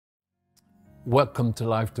Welcome to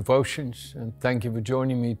Life Devotions, and thank you for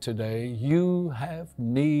joining me today. You have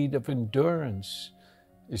need of endurance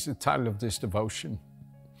is the title of this devotion.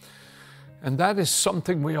 And that is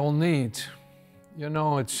something we all need. You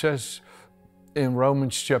know, it says in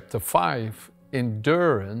Romans chapter 5,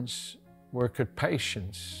 endurance worketh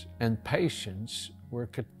patience, and patience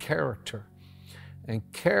worketh character. And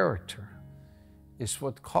character is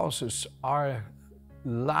what causes our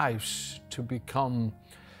lives to become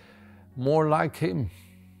more like Him.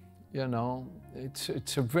 You know,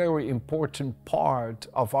 it's a very important part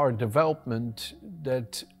of our development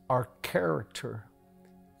that our character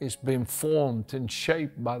is being formed and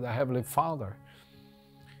shaped by the Heavenly Father.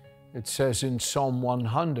 It says in Psalm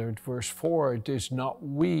 100, verse 4, it is not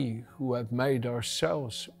we who have made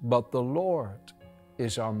ourselves, but the Lord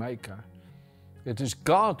is our maker. It is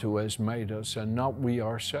God who has made us and not we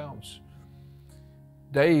ourselves.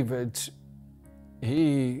 David,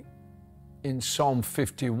 in Psalm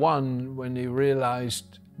 51, when he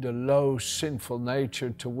realized the low, sinful nature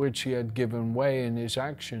to which he had given way in his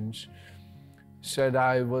actions, said,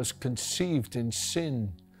 I was conceived in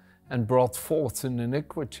sin and brought forth in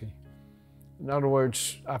iniquity. In other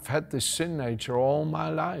words, I've had this sin nature all my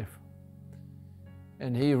life.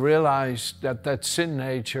 And he realized that that sin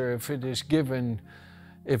nature, if it's given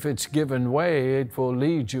way, it will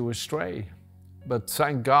lead you astray. But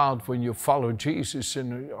thank God when you follow Jesus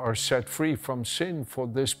and are set free from sin for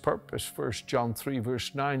this purpose. 1 John 3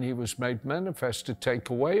 verse 9, He was made manifest to take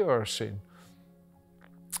away our sin.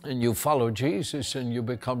 And you follow Jesus and you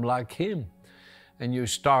become like Him. And you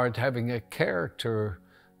start having a character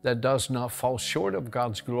that does not fall short of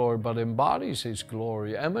God's glory, but embodies His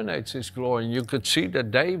glory, emanates His glory. And you could see that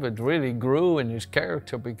David really grew in his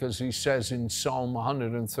character, because he says in Psalm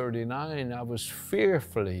 139, I was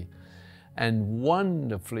fearfully and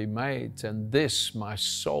wonderfully made, and this my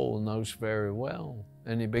soul knows very well.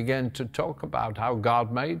 And he began to talk about how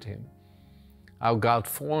God made him, how God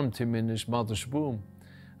formed him in his mother's womb,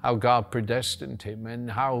 how God predestined him, and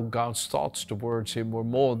how God's thoughts towards him were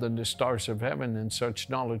more than the stars of heaven, and such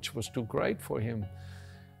knowledge was too great for him.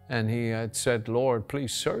 And he had said, Lord,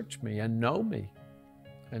 please search me and know me.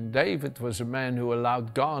 And David was a man who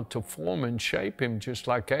allowed God to form and shape him, just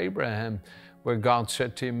like Abraham, where God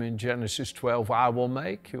said to him in Genesis 12, I will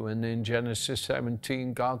make you. And in Genesis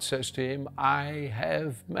 17, God says to him, I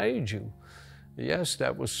have made you. Yes,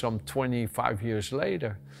 that was some 25 years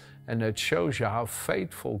later. And it shows you how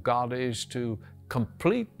faithful God is to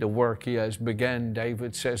complete the work He has begun.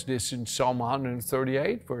 David says this in Psalm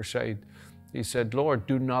 138, verse 8. He said, Lord,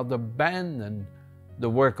 do not abandon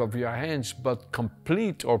the work of your hands, but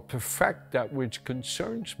complete or perfect that which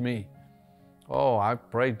concerns me. Oh, I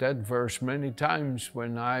prayed that verse many times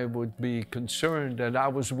when I would be concerned that I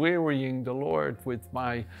was wearying the Lord with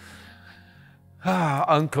my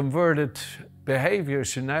unconverted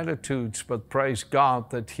behaviors and attitudes. But praise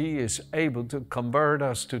God that He is able to convert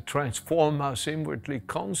us, to transform us inwardly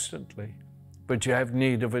constantly. But you have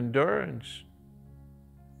need of endurance.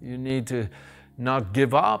 You need to not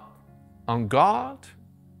give up on God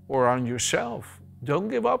or on yourself. Don't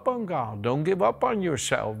give up on God. Don't give up on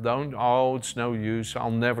yourself. Oh, it's no use.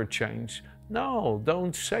 I'll never change. No,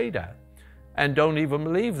 don't say that. And don't even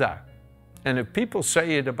believe that. And if people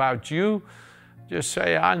say it about you, just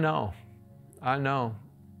say, I know. I know.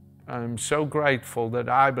 I'm so grateful that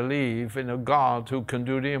I believe in a God who can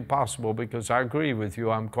do the impossible, because I agree with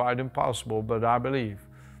you. I'm quite impossible, but I believe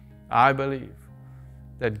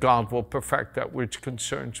that God will perfect that which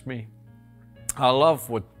concerns me. I love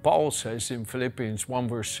what Paul says in Philippians 1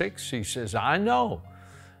 verse 6. He says, I know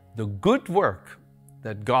the good work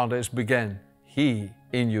that God has begun, He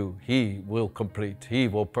in you, He will complete, He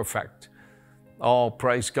will perfect. Oh,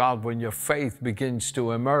 praise God, when your faith begins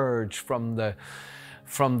to emerge from the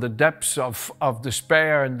depths of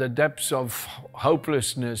despair and the depths of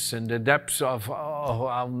hopelessness and the depths of, oh,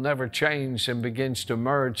 I'll never change, and begins to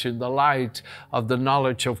emerge in the light of the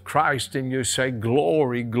knowledge of Christ, and you say,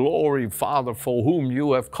 glory, glory, Father, for whom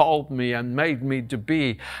you have called me and made me to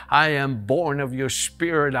be. I am born of your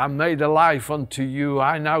Spirit. I'm made alive unto you.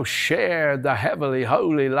 I now share the heavenly,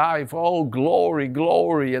 holy life. Oh, glory,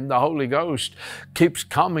 glory. And the Holy Ghost keeps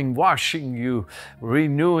coming, washing you,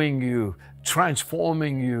 renewing you,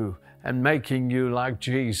 transforming you, and making you like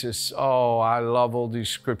Jesus. Oh, I love all these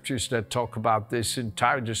scriptures that talk about this in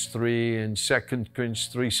Titus 3 and 2 Corinthians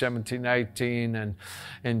 3, 17, 18, and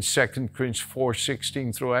in 2 Corinthians 4,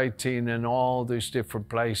 16 through 18, and all these different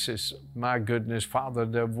places. My goodness, Father,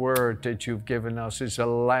 the word that you've given us is a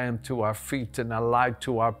lamp to our feet and a light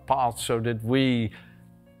to our path, so that we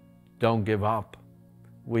don't give up.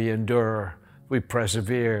 We endure. we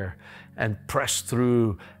persevere and press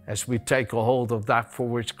through as we take a hold of that for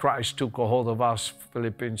which Christ took a hold of us,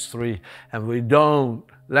 Philippians 3, and we don't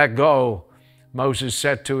let go. Moses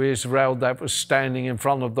said to Israel that was standing in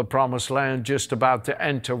front of the promised land, just about to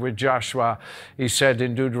enter with Joshua, he said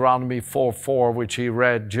in Deuteronomy 4:4, which he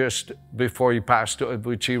read just before he passed,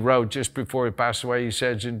 which he wrote just before he passed away, he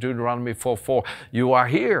says in Deuteronomy 4:4, you are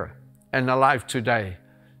here and alive today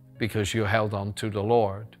because you held on to the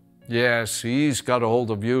Lord. Yes, He's got a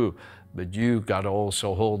hold of you, but you got to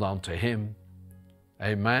also hold on to Him.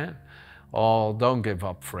 Amen? Oh, don't give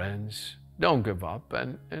up, friends. Don't give up.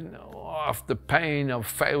 And if the pain of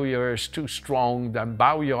failure is too strong, then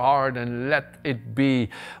bow your heart and let it be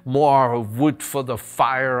more wood for the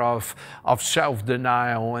fire of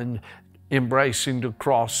self-denial and embracing the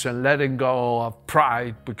cross and letting go of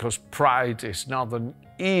pride, because pride is not an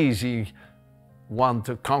easy one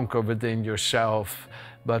to conquer within yourself.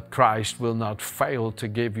 But Christ will not fail to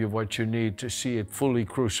give you what you need to see it fully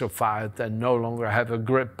crucified and no longer have a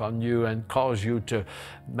grip on you and cause you to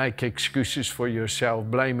make excuses for yourself,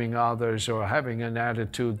 blaming others or having an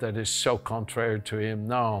attitude that is so contrary to Him.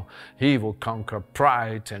 No, He will conquer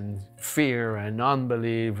pride and fear and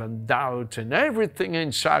unbelief and doubt and everything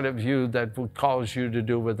inside of you that would cause you to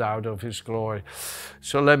do without of His glory.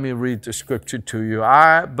 So let me read the scripture to you.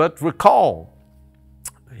 But recall,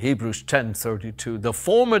 Hebrews 10:32, the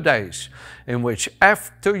former days in which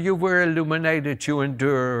after you were illuminated, you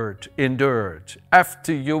endured.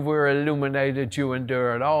 After you were illuminated, you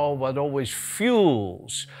endured. Oh, what always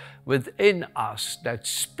fuels within us that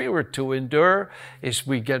spirit to endure is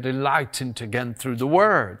we get enlightened again through the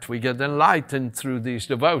Word. We get enlightened through these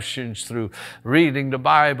devotions, through reading the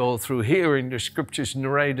Bible, through hearing the scriptures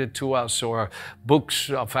narrated to us, or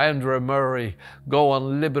books of Andrew Murray. Go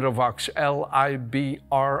on LibriVox,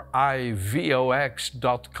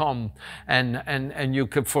 LibriVox.com, and you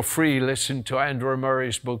can for free listen to Andrew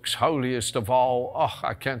Murray's books, Holiest of All. Oh,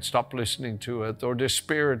 I can't stop listening to it. Or The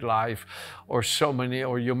Spirit Life, or so many,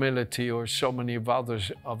 or Humility, or so many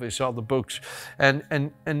of his other books.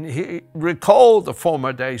 And he recalled the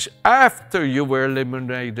former days after you were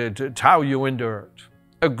eliminated. It's how you endured.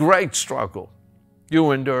 A great struggle.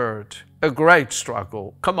 You endured a great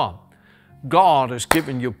struggle. Come on. God has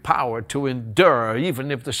given you power to endure,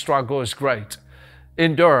 even if the struggle is great.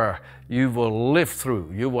 Endure. You will live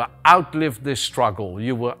through. You will outlive this struggle.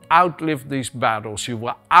 You will outlive these battles. You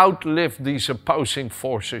will outlive these opposing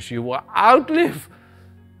forces. You will outlive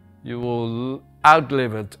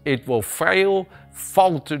it. It will fail,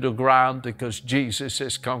 fall to the ground, because Jesus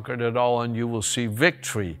has conquered it all, and you will see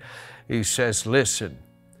victory. He says, listen,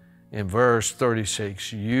 in verse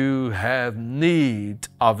 36, you have need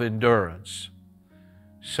of endurance,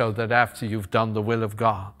 so that after you've done the will of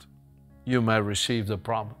God, you may receive the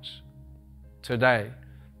promise. Today,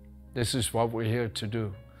 this is what we're here to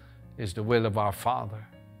do, is the will of our Father.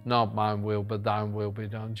 Not mine will, but thine will be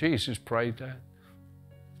done. Jesus prayed that.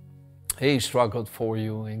 He struggled for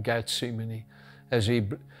you in Gethsemane as He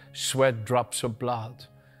sweat drops of blood,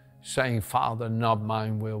 saying, Father, not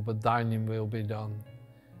mine will, but thine will be done.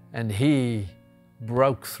 And He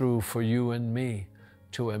broke through for you and me,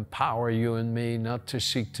 to empower you and me, not to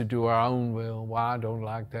seek to do our own will. Well, I don't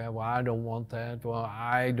like that. Well, I don't want that. Well,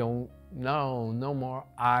 I don't. No more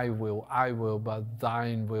I will, but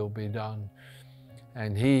thine will be done.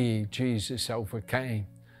 And He, Jesus, overcame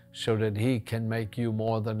so that He can make you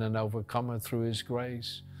more than an overcomer through His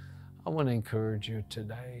grace. I want to encourage you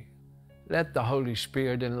today. Let the Holy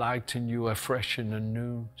Spirit enlighten you afresh and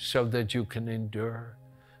anew so that you can endure.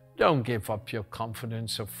 Don't give up your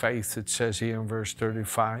confidence of faith, it says here in verse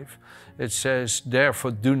 35. It says,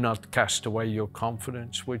 therefore do not cast away your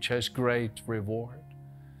confidence, which has great reward.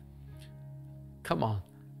 Come on,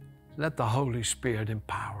 let the Holy Spirit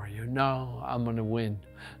empower you. No, I'm going to win.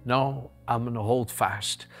 No, I'm going to hold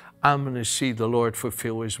fast. I'm going to see the Lord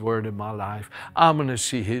fulfill His word in my life. I'm going to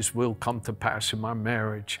see His will come to pass in my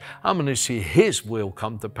marriage. I'm going to see His will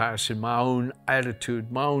come to pass in my own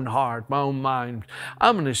attitude, my own heart, my own mind.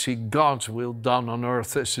 I'm going to see God's will done on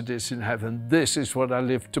earth as it is in heaven. This is what I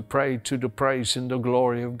live to pray, to the praise and the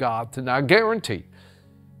glory of God. And I guarantee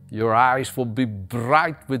your eyes will be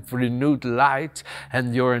bright with renewed light,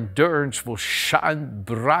 and your endurance will shine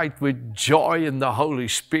bright with joy in the Holy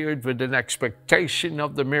Spirit, with an expectation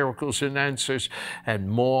of the miracles and answers. And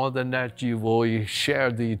more than that, you will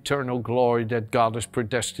share the eternal glory that God has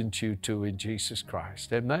predestined you to in Jesus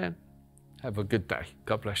Christ. Amen. Have a good day.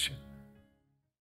 God bless you.